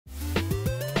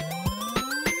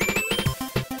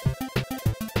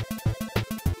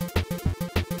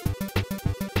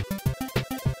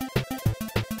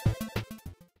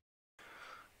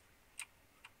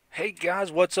Hey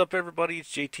guys, what's up everybody?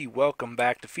 It's JT. Welcome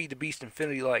back to Feed the Beast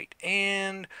Infinity Light.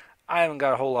 And I haven't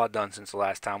got a whole lot done since the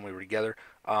last time we were together.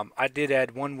 I did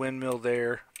add one windmill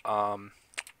there.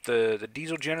 The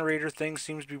diesel generator thing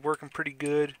seems to be working pretty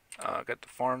good. Got the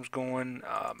farms going.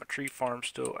 My tree farm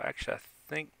still, actually I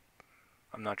think,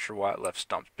 I'm not sure why it left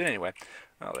stumps. But anyway,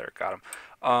 oh there, got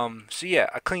them. So yeah,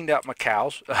 I cleaned out my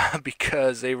cows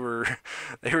because they were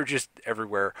just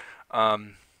everywhere.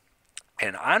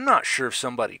 And I'm not sure if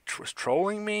somebody was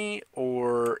trolling me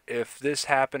or if this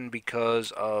happened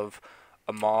because of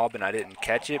a mob and I didn't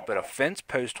catch it, but a fence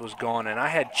post was gone and I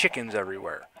had chickens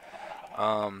everywhere.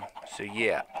 So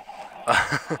yeah,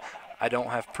 I don't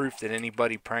have proof that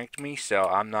anybody pranked me, so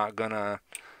I'm not gonna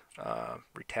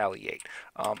retaliate.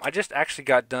 I just actually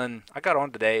got done. I got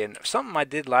on today, and something I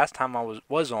did last time I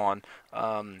was on.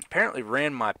 Apparently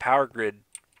ran my power grid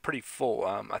pretty full.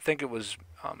 I think it was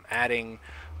adding.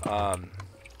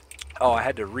 Oh, I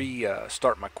had to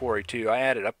restart my quarry too. I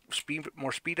added up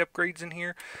more speed upgrades in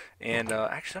here, and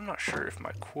actually, I'm not sure if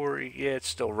my quarry. Yeah, it's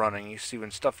still running. You see when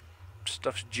stuff's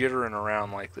jittering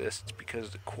around like this, it's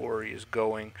because the quarry is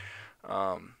going,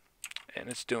 and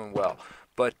it's doing well.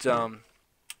 But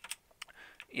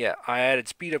yeah, I added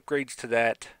speed upgrades to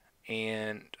that,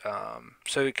 and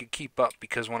so it could keep up.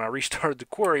 Because when I restarted the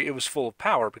quarry, it was full of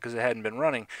power because it hadn't been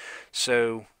running.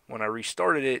 So when I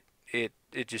restarted it,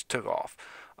 it just took off.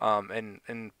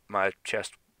 And my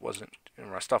chest wasn't,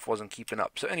 my stuff wasn't keeping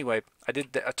up. So anyway, I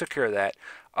took care of that.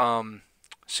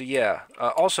 So yeah,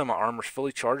 also my armor's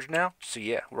fully charged now. So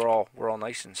yeah, we're all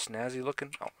nice and snazzy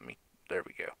looking. Oh, there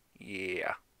we go.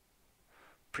 Yeah,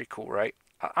 pretty cool, right?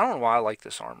 I don't know why I like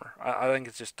this armor. I think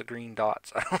it's just the green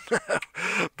dots. I don't know.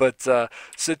 But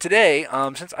so today,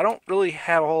 since I don't really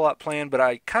have a whole lot planned, but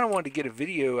I kind of wanted to get a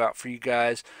video out for you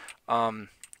guys,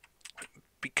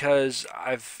 because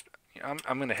I'm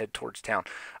going to head towards town.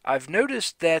 I've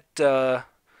noticed that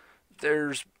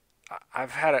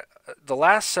I've had the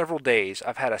last several days,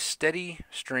 I've had a steady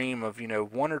stream of,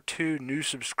 one or two new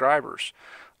subscribers,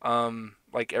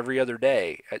 like every other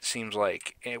day, it seems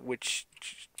like, which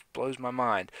just blows my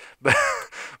mind.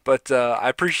 But I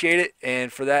appreciate it,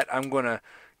 and for that, I'm going to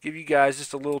give you guys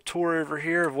just a little tour over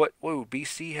here of whoa,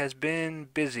 BC has been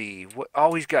busy.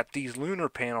 He's got these lunar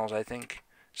panels, I think.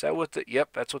 Is that what yep,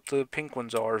 that's what the pink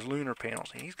ones are, is lunar panels.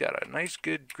 And he's got a nice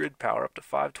good grid power up to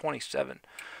 527.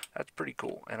 That's pretty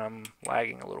cool. And I'm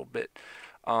lagging a little bit.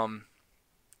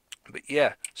 But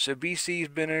yeah, so BC's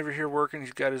been over here working.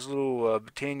 He's got his little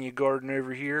botania garden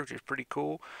over here, which is pretty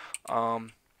cool.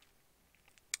 And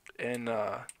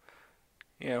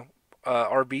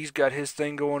RB's got his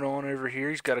thing going on over here.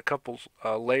 He's got a couple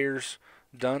layers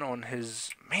done on his,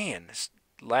 man, this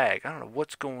lag. I don't know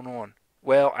what's going on.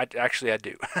 Well, I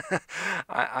do.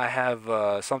 I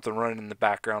have something running in the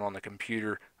background on the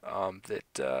computer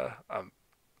that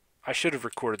I should have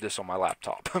recorded this on my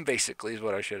laptop. Basically, is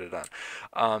what I should have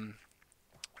done.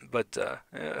 But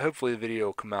hopefully the video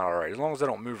will come out all right. As long as I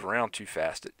don't move around too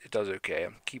fast, it does okay.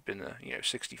 I'm keeping the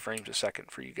 60 frames a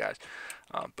second for you guys.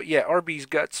 But yeah, RB's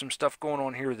got some stuff going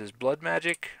on here with his blood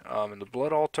magic and the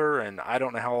blood altar, and I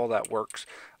don't know how all that works.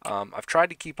 I've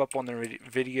tried to keep up on their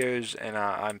videos, and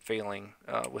I'm failing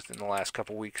within the last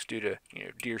couple weeks due to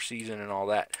deer season and all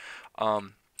that.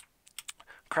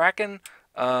 Krakaen,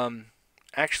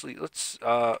 actually, let's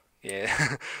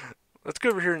yeah. Let's go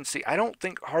over here and see. I don't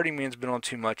think Hardyman's been on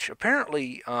too much.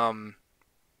 Apparently,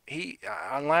 he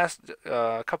on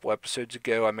a couple episodes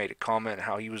ago, I made a comment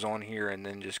how he was on here and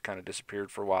then just kind of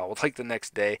disappeared for a while. Well, like the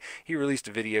next day, he released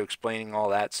a video explaining all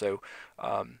that. So,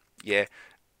 yeah,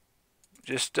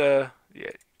 just yeah,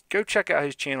 go check out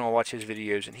his channel and watch his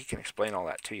videos, and he can explain all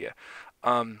that to you.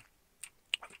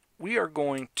 We are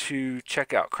going to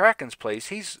check out Krakaen's place.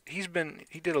 He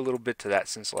did a little bit to that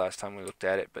since the last time we looked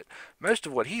at it, but most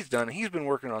of what he's done, he's been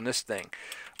working on this thing.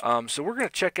 So we're going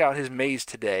to check out his maze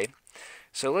today.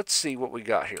 So let's see what we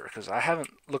got here, because I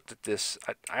haven't looked at this.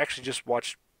 I actually just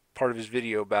watched part of his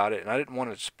video about it, and I didn't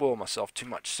want to spoil myself too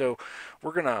much. So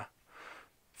we're going to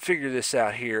figure this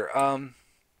out here.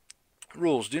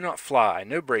 Rules: do not fly,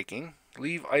 no braking,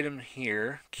 leave item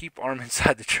here, keep arm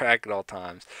inside the track at all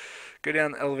times. Go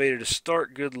down the elevator to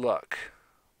start. Good luck.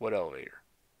 What elevator?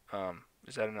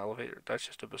 Is that an elevator? That's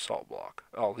just a basalt block.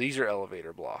 Oh, these are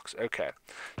elevator blocks. Okay.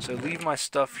 So leave my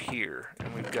stuff here.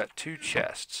 And we've got 2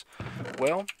 chests.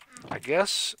 Well, I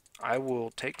guess I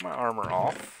will take my armor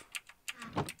off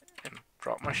and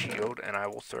drop my shield, and I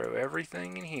will throw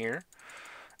everything in here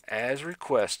as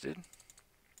requested.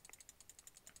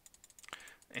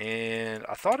 And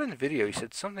I thought in the video he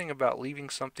said something about leaving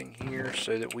something here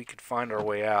so that we could find our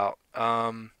way out.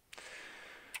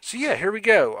 So yeah, here we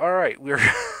go. All right, we're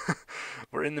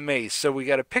We're in the maze. So we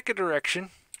got to pick a direction.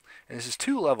 And this is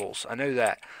 2 levels. I know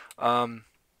that.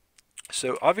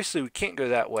 So obviously we can't go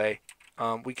that way.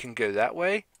 We can go that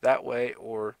way,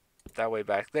 or that way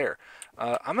back there.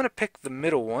 I'm going to pick the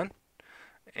middle one.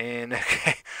 And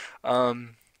okay,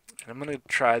 I'm going to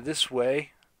try this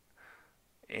way.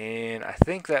 And I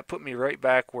think that put me right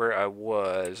back where I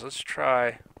was. Let's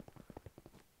try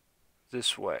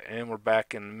this way. And we're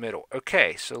back in the middle.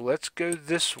 Okay, so let's go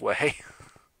this way.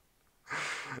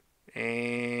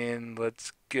 And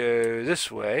let's go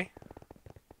this way.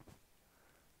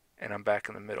 And I'm back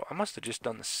in the middle. I must have just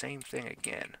done the same thing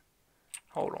again.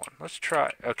 Hold on. Let's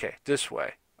try. Okay, this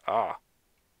way.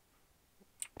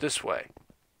 This way.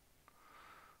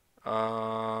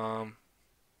 Now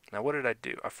what did I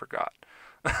do? I forgot.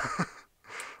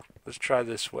 Let's try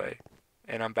this way.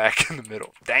 And I'm back in the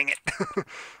middle. Dang it.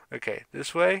 Okay,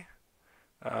 this way.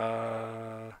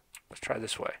 Let's try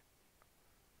this way.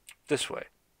 This way.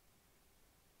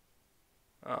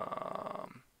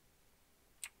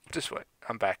 This way.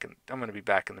 I'm going to be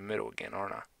back in the middle again,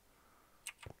 aren't I?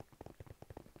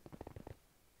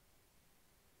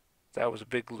 That was a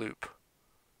big loop.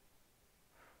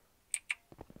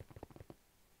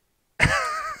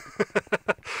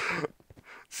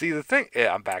 See the thing?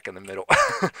 Yeah, I'm back in the middle.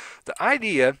 The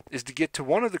idea is to get to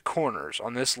one of the corners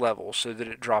on this level so that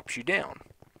it drops you down.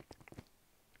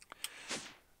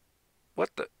 What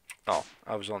the? Oh,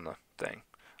 I was on the thing.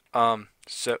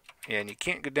 So, yeah, and you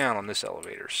can't go down on this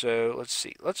elevator. So, let's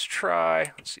see. Let's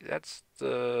try. Let's see. Let's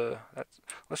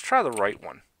try the right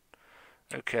one.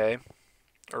 Okay.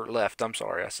 Or left. I'm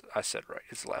sorry. I said right.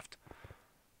 It's left.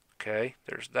 Okay.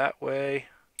 There's that way.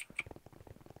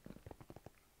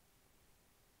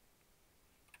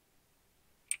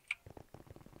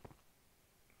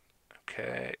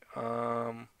 Okay.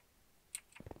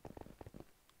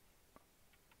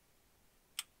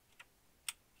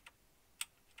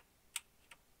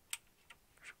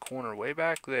 Corner way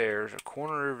back there. There's a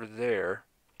corner over there.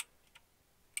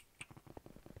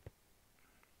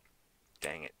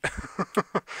 Dang it.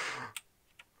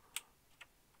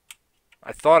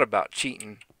 I thought about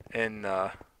cheating and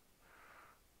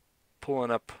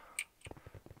pulling up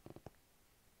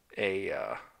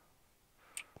the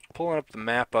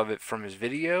map of it from his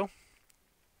video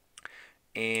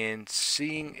and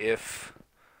seeing if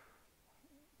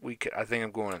we could. I think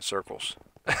I'm going in circles.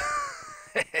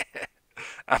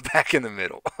 I'm back in the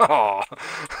middle. Oh.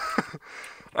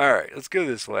 Alright, let's go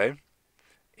this way.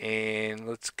 And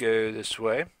let's go this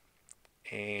way.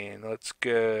 And let's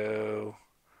go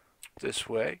this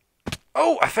way.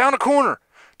 Oh, I found a corner.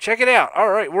 Check it out.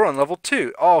 Alright, we're on level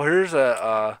 2. Oh, here's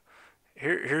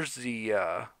here's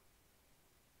the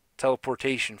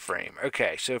teleportation frame.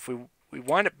 Okay, so if we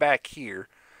wind it back here,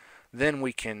 then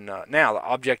we can now the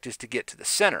object is to get to the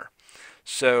center.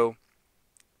 So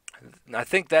I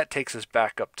think that takes us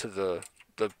back up to the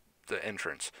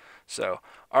entrance. So,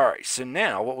 alright, so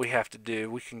now what we have to do,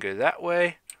 we can go that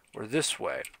way or this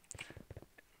way.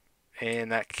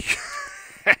 And that...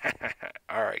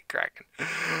 Alright, Krakaen.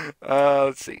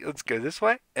 Let's see, let's go this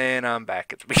way. And I'm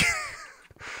back at the beginning.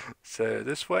 So,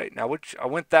 this way. Now, I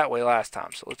went that way last time,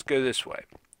 so let's go this way.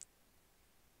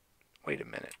 Wait a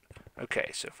minute. Okay,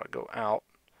 so if I go out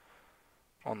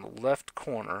on the left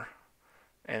corner...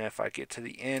 And if I get to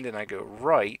the end and I go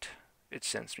right, it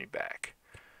sends me back.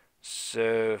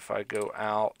 So if I go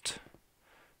out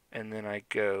and then I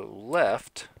go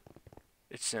left,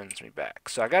 it sends me back.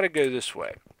 So I got to go this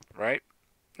way, right?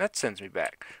 That sends me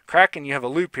back. Krakaen, you have a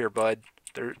loop here, bud.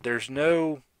 There's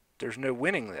no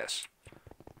winning this.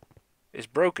 It's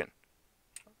broken.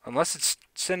 Unless it's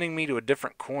sending me to a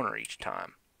different corner each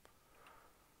time.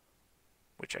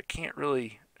 Which I can't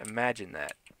really imagine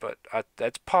that. But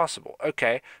that's possible.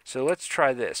 Okay, so let's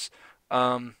try this.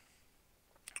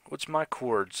 What's my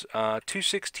chords?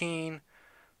 216,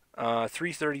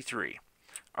 333.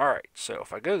 Alright, so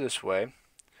if I go this way,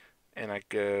 and I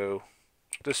go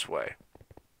this way.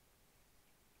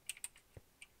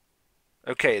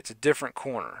 Okay, it's a different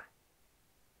corner.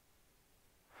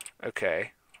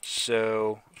 Okay,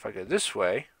 so if I go this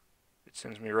way, it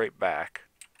sends me right back.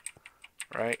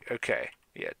 Right? Okay,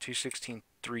 yeah, 216,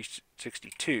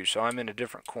 362, so I'm in a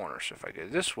different corner. So if I go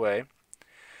this way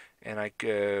and I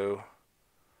go,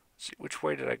 let's see, which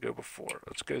way did I go before?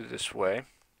 Let's go this way.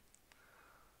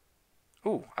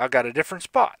 Ooh, I got a different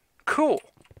spot. Cool.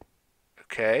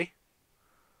 Okay.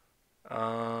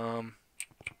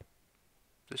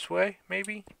 This way,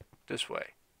 maybe? This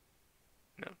way.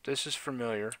 No, this is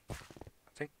familiar. I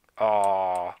think,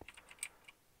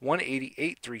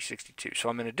 188, 362, so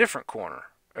I'm in a different corner.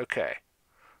 Okay.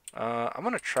 I'm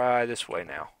going to try this way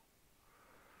now.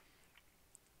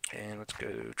 And let's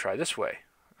go try this way.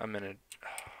 I'm in a...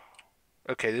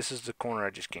 Okay, this is the corner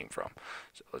I just came from.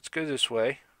 So let's go this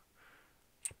way.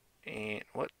 And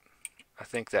what? I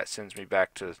think that sends me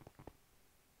back to...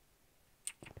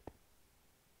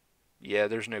 Yeah,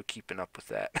 there's no keeping up with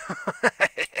that.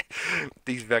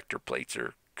 These vector plates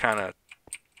are kind of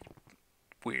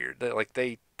weird.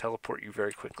 They teleport you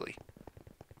very quickly.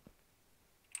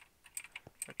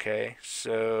 Okay,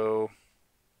 so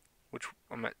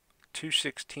I'm at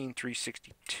 216,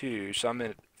 362. So I'm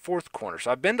in fourth corner.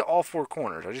 So I've been to all four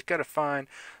corners. I just got to find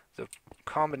the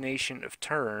combination of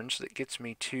turns that gets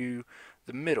me to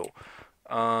the middle.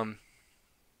 Okay,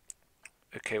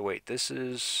 wait. This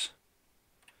is...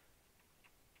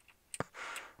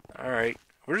 Alright.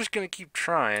 We're just going to keep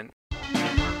trying.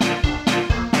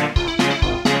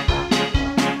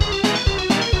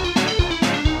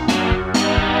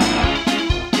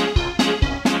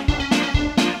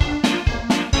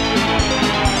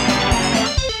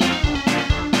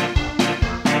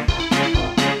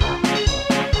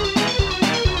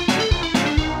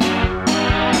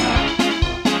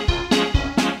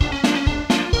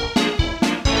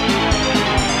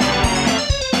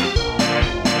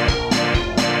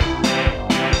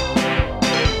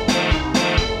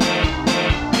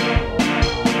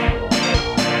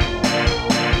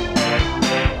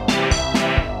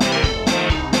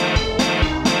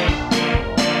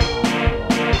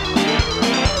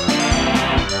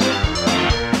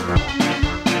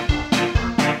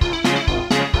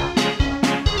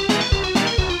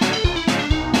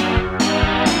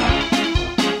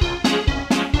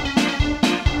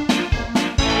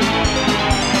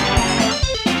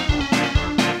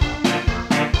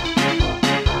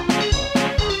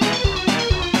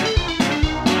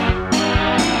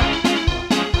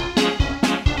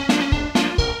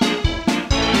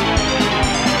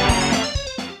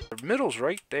 Middle's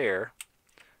right there.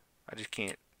 I just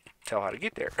can't tell how to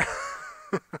get there.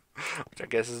 Which I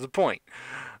guess is the point.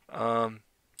 I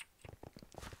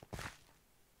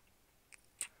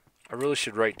really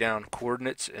should write down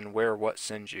coordinates and where what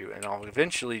sends you, and I'll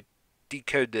eventually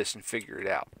decode this and figure it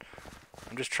out.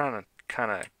 I'm just trying to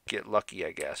kind of get lucky,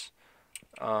 I guess.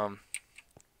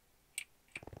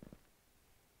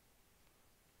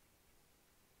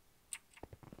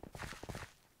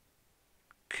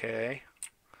 Okay.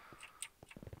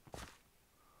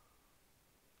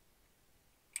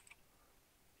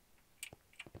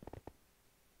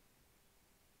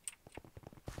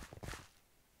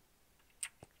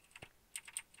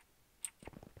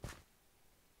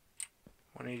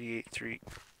 $188.3.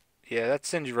 Yeah, that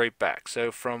sends you right back.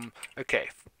 So from... Okay.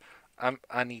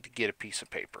 I need to get a piece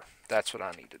of paper. That's what I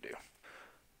need to do.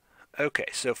 Okay,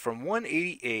 so from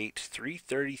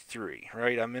 188.333,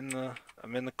 right? I'm in the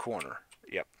corner.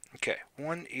 Yep. Okay,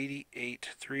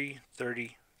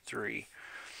 188.333.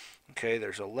 Okay,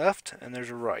 there's a left and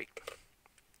there's a right.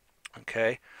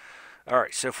 Okay. All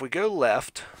right, so if we go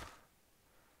left,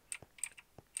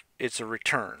 it's a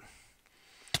return.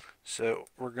 So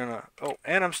we're gonna... Oh,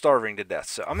 and I'm starving to death,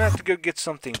 so I'm gonna have to go get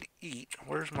something to eat.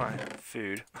 Where's my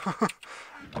food?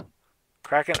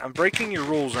 Krakaen, I'm breaking your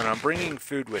rules and I'm bringing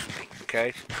food with me,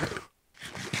 okay?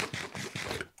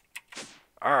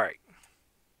 Alright.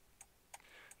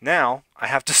 Now, I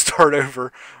have to start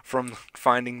over from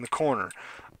finding the corner.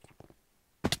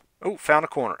 Oh, found a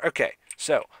corner. Okay,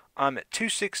 so I'm at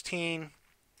 216,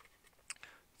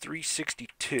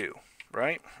 362,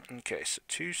 right? Okay, so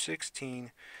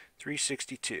 216,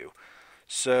 362.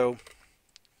 So,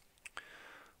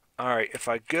 alright, if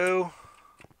I go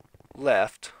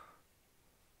left,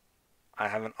 I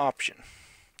have an option.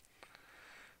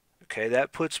 Okay,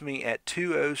 that puts me at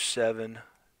 207,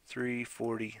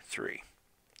 343.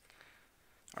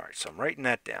 Alright, so I'm writing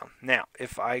that down. Now,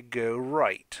 if I go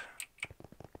right,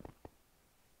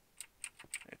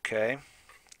 okay,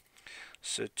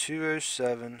 so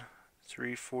 207,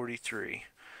 343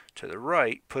 to the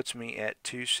right puts me at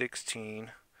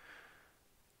 216,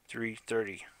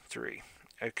 333.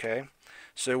 Okay,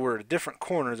 so we're at a different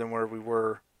corner than where we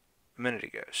were a minute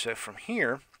ago. So from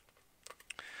here,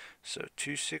 so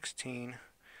 216,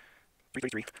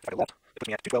 333, if I go left, it puts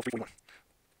me at 212, 341.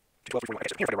 212, 341.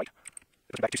 Okay, so here if I go right, it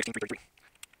puts me back to 216, 333.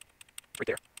 It's right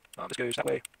there. This goes that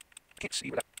way. I can't see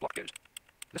where that block goes.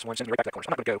 This one sends me right back to that corner.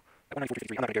 So I'm not going to go at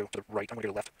 194.53. I'm not going to go to the right. I'm going to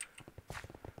go to the left.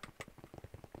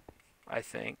 I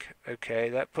think. Okay,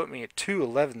 that put me at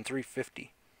 211,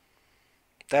 350.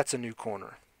 That's a new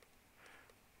corner.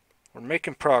 We're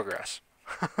making progress.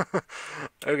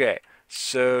 Okay,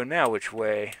 so now which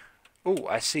way? Oh,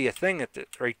 I see a thing at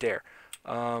right there.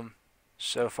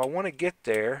 So if I want to get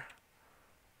there,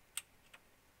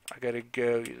 I got to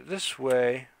go this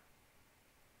way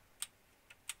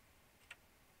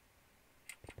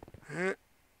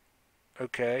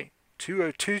Okay.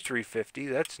 202 350.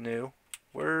 That's new.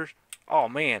 Where's... Oh,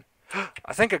 man.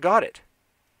 I think I got it.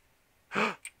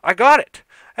 I got it.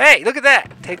 Hey, look at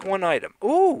that. Take one item.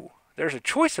 Ooh, there's a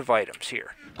choice of items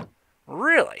here.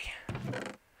 Really?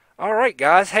 Alright,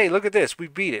 guys. Hey, look at this. We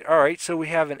beat it. Alright, so we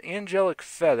have an angelic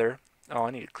feather. Oh,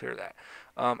 I need to clear that.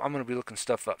 I'm going to be looking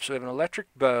stuff up. So we have an electric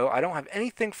bow. I don't have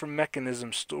anything from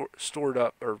mechanism stored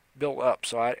up or built up,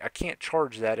 so I can't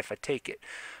charge that if I take it.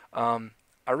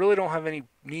 I really don't have any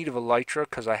need of elytra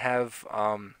because I have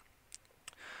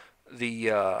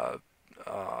the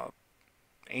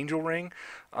angel ring.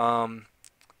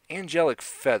 Angelic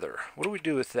feather. What do we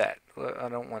do with that? I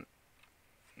don't want...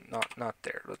 Not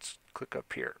there. Let's click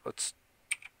up here.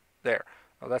 There.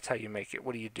 Oh, that's how you make it.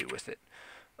 What do you do with it?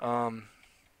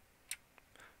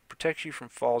 Protects you from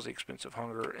falls, the expense of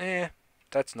hunger.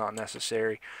 That's not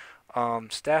necessary.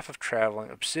 Staff of traveling,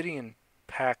 obsidian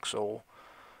paxel,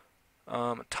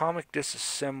 atomic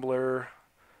disassembler,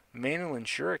 manolin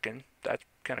shuriken. That's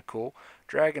kind of cool.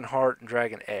 Dragon heart and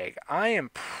dragon egg. I am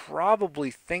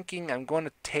probably thinking I'm going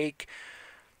to take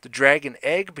the dragon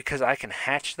egg because I can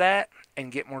hatch that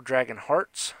and get more dragon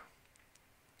hearts.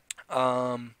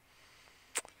 I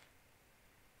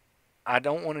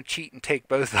don't want to cheat and take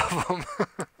both of them.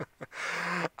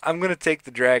 I'm going to take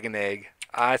the dragon egg.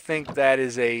 I think that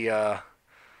is a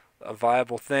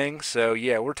viable thing. So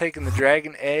yeah, we're taking the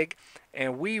dragon egg,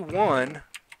 and we won.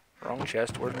 Wrong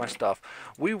chest. Where's my stuff?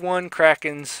 We won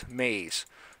Kraken's maze.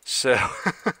 So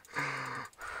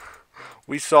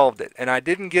we solved it, and I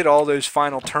didn't get all those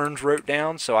final turns wrote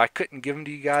down, so I couldn't give them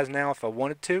to you guys now if I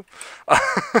wanted to.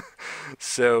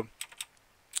 So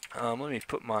let me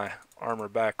put my armor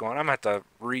back on. I'm going to have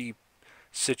to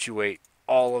resituate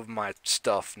all of my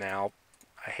stuff now.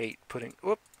 I hate putting...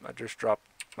 Whoop, I just dropped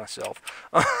myself.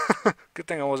 Good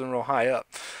thing I wasn't real high up.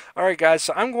 Alright guys,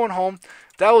 so I'm going home.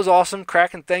 That was awesome.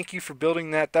 Kraken, thank you for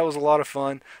building that. That was a lot of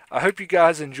fun. I hope you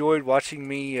guys enjoyed watching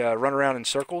me run around in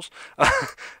circles.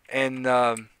 And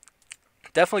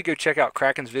definitely go check out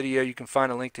Kraken's video. You can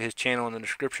find a link to his channel in the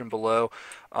description below.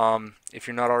 If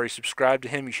you're not already subscribed to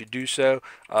him, you should do so.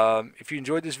 If you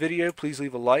enjoyed this video, please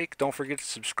leave a like. Don't forget to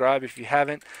subscribe if you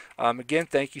haven't. Again,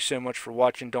 thank you so much for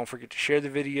watching. Don't forget to share the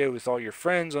video with all your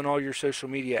friends on all your social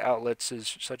media outlets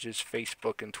such as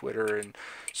Facebook and Twitter and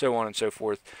so on and so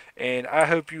forth. And I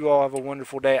hope you all have a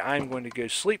wonderful day. I'm going to go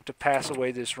sleep to pass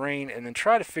away this rain and then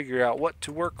try to figure out what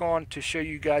to work on to show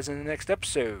you guys in the next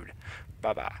episode.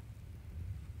 Bye-bye.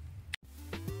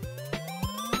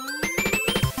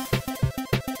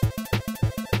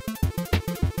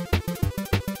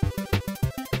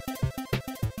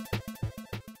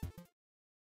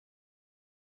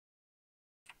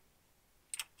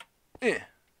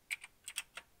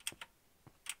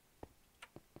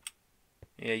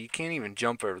 Yeah, you can't even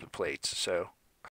jump over the plates, so...